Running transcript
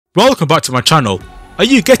Welcome back to my channel. Are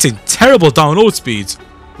you getting terrible download speeds?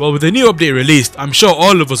 Well, with the new update released, I'm sure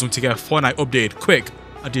all of us want to get Fortnite updated quick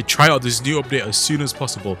and to try out this new update as soon as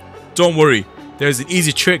possible. Don't worry, there is an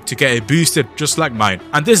easy trick to get it boosted just like mine,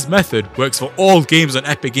 and this method works for all games on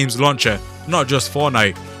Epic Games Launcher, not just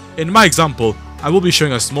Fortnite. In my example, I will be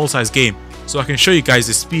showing a small size game, so I can show you guys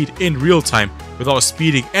the speed in real time without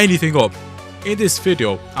speeding anything up. In this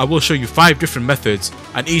video, I will show you 5 different methods,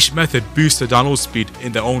 and each method boosts the download speed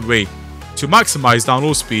in their own way. To maximize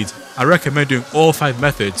download speeds, I recommend doing all 5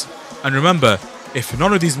 methods. And remember, if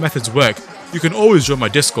none of these methods work, you can always join my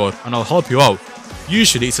Discord and I'll help you out.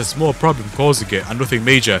 Usually it's a small problem causing it and nothing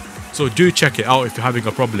major, so do check it out if you're having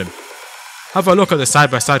a problem. Have a look at the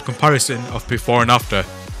side-by-side comparison of before and after.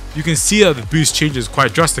 You can see that the boost changes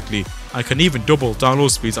quite drastically and can even double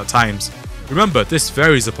download speeds at times. Remember, this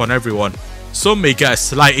varies upon everyone. Some may get a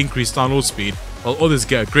slight increased download speed, while others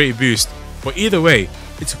get a great boost, but either way,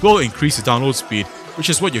 it will increase the download speed, which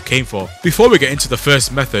is what you came for. Before we get into the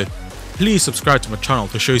first method, please subscribe to my channel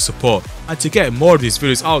to show your support, and to get more of these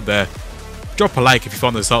videos out there, drop a like if you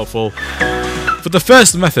found this helpful. For the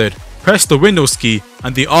first method, press the Windows key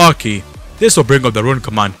and the R key. This will bring up the run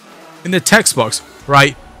command. In the text box,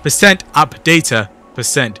 write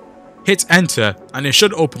 %appdata%, hit enter and it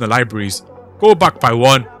should open the libraries. Go back by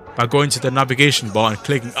 1 by going to the navigation bar and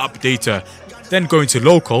clicking Up Data, then going to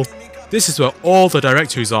Local. This is where all the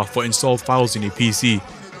directories are for installed files in your PC.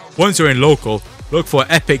 Once you're in Local, look for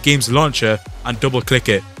Epic Games Launcher and double click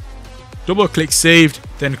it. Double click Saved,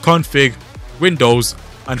 then Config, Windows,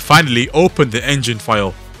 and finally open the engine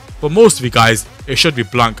file. For most of you guys, it should be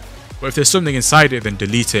blank, but if there's something inside it, then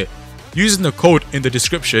delete it. Using the code in the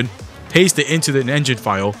description, paste it into the engine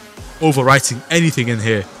file, overwriting anything in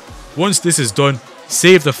here. Once this is done,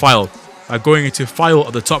 save the file by going into File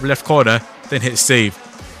at the top left corner, then hit Save.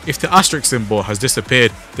 If the asterisk symbol has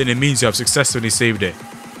disappeared, then it means you have successfully saved it.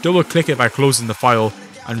 Double click it by closing the file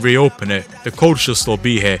and reopen it. The code should still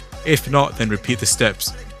be here. If not, then repeat the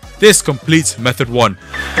steps. This completes method 1.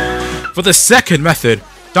 For the second method,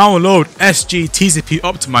 download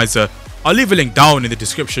HttpTimeout. I'll leave a link down in the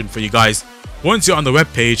description for you guys. Once you're on the web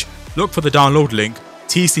page, look for the download link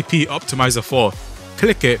TCP Optimizer 4.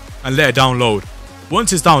 Click it and let it download.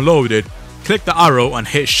 Once it's downloaded, click the arrow and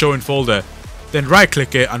hit Show in Folder. Then right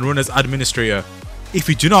click it and run as administrator. If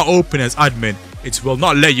you do not open as admin, it will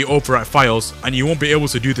not let you overwrite files and you won't be able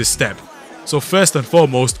to do this step. So first and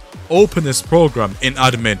foremost, open this program in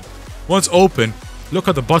admin. Once open, look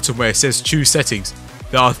at the bottom where it says choose settings.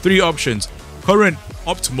 There are 3 options: current,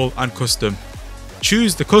 optimal and custom.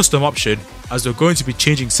 Choose the custom option as we're going to be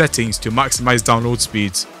changing settings to maximize download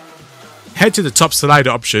speeds. Head to the top slider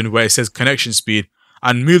option where it says connection speed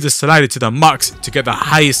and move the slider to the max to get the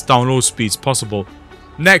highest download speeds possible.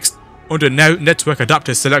 Next, under network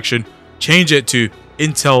adapter selection, change it to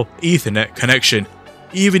Intel Ethernet connection.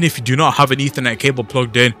 Even if you do not have an Ethernet cable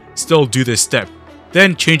plugged in, still do this step.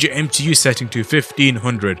 Then change your MTU setting to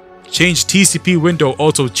 1500. Change TCP window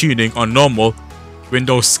auto tuning on normal,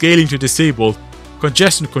 window scaling to disabled,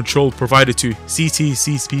 congestion control provided to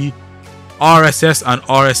CTCP, RSS and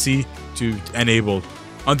RSC to enabled.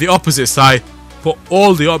 On the opposite side, put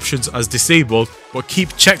all the options as disabled but keep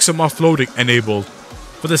checksum offloading enabled.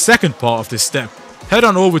 For the second part of this step, head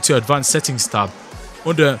on over to Advanced Settings tab.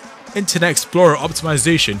 Under Internet Explorer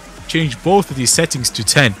Optimization, change both of these settings to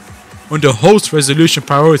 10. Under Host Resolution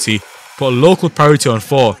Priority, put Local Priority on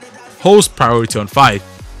 4, Host Priority on 5,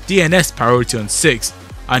 DNS Priority on 6,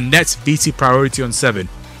 and Net BT Priority on 7,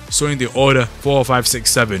 so in the order 4, 5, 6,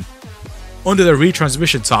 7. Under the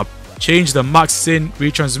Retransmission tab, change the max SYN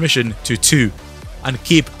retransmission to 2 and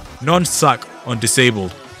keep non-SAC on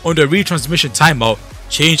disabled. Under Retransmission Timeout,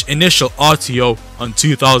 change initial RTO on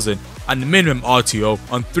 2000 and minimum RTO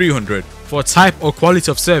on 300. For type or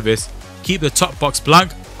quality of service, keep the top box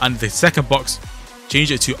blank and the second box,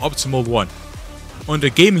 change it to optimal 1. Under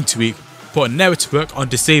Gaming Tweak, put network on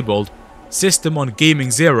disabled, system on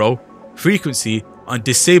gaming 0, frequency on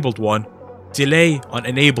disabled 1, delay on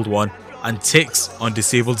enabled 1, and ticks on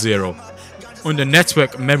disabled 0. Under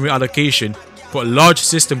network memory allocation, put large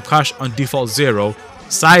system cache on default 0,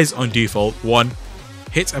 size on default 1,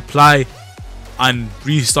 hit apply and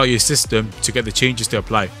restart your system to get the changes to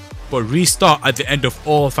apply, but restart at the end of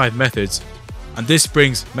all 5 methods, and this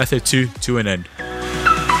brings method 2 to an end.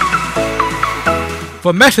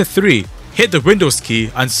 For method 3, hit the Windows key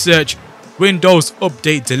and search Windows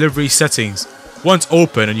Update Delivery Settings. Once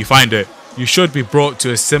open and you find it, you should be brought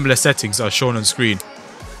to a similar settings as shown on screen.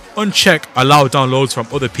 Uncheck Allow downloads from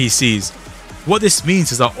other PCs. What this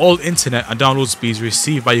means is that all internet and download speeds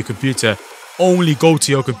received by your computer only go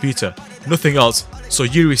to your computer, nothing else, so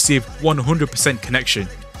you receive 100% connection.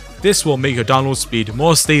 This will make your download speed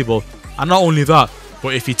more stable, and not only that,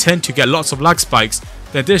 but if you tend to get lots of lag spikes,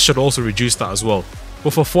 then this should also reduce that as well.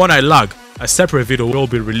 But for Fortnite lag, a separate video will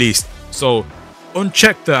be released, so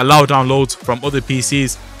uncheck the allow downloads from other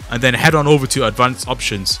PCs and then head on over to advanced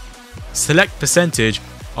options. Select percentage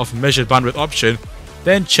of measured bandwidth option,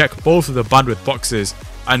 then check both of the bandwidth boxes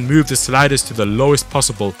and move the sliders to the lowest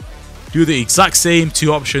possible. Do the exact same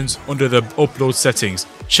two options under the upload settings.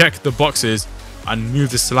 Check the boxes and move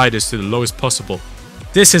the sliders to the lowest possible.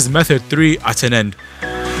 This is method 3 at an end.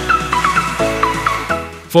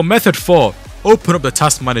 For method 4, open up the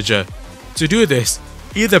task manager. To do this,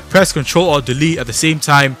 either press Ctrl or Delete at the same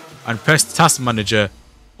time and press task manager,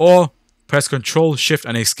 or press Ctrl, Shift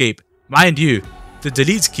and Escape. Mind you, the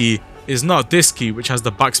delete key is not this key which has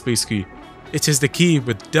the backspace key. It is the key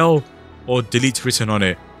with del or delete written on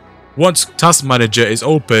it. Once task manager is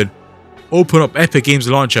open up Epic Games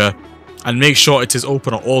Launcher and make sure it is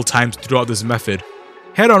open at all times throughout this method.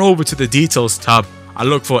 Head on over to the details tab and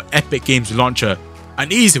look for Epic Games Launcher.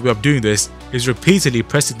 An easy way of doing this is repeatedly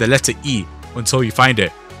pressing the letter E until you find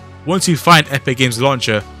it. Once you find Epic Games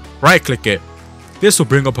Launcher, right click it. This will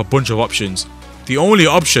bring up a bunch of options. The only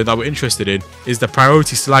option that we're interested in is the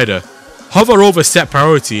priority slider. Hover over set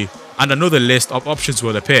priority and another list of options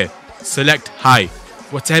will appear. Select high.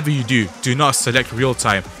 Whatever you do, do not select real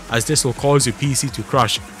time, as this will cause your PC to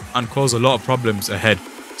crash and cause a lot of problems ahead.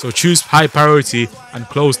 So choose high priority and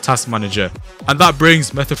close task manager. And that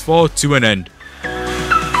brings method 4 to an end.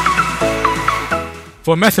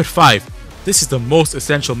 For method 5, this is the most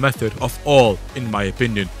essential method of all in my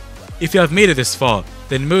opinion. If you have made it this far,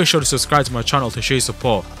 then make sure to subscribe to my channel to show your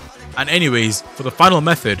support. And anyways, for the final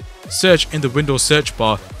method, search in the Windows search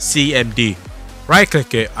bar CMD. Right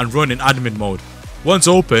click it and run in admin mode. Once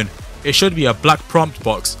open, it should be a black prompt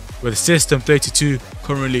box with System32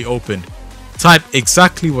 currently opened. Type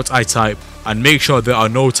exactly what I type and make sure there are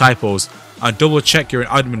no typos, and double check you're in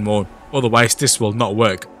admin mode, otherwise this will not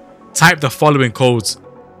work. Type the following codes: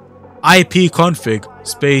 ipconfig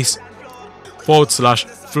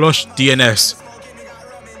 /flushdns.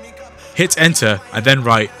 Hit enter and then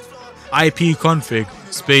write ipconfig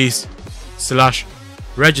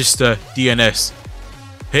 /registerdns.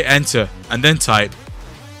 Hit enter and then type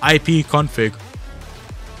ipconfig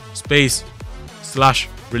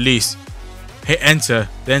 /release. Hit enter,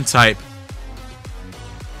 then type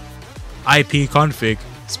ipconfig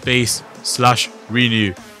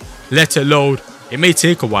 /renew. Let it load, it may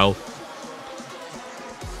take a while.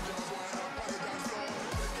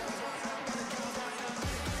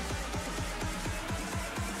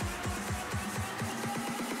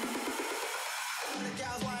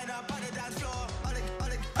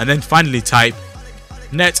 And then finally type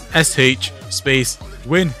netsh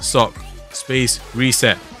winsock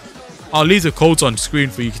reset. I'll leave the codes on screen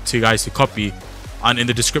for you guys to copy and in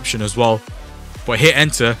the description as well. But hit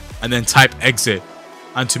enter and then type exit.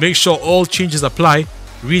 And to make sure all changes apply,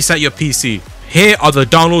 reset your PC. Here are the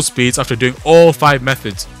download speeds after doing all 5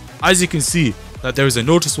 methods. As you can see that there is a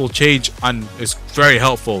noticeable change and it's very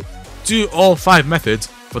helpful. Do all 5 methods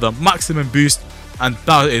for the maximum boost, and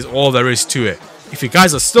that is all there is to it. If you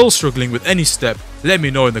guys are still struggling with any step, let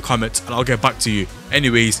me know in the comments and I'll get back to you.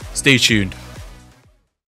 Anyways, stay tuned.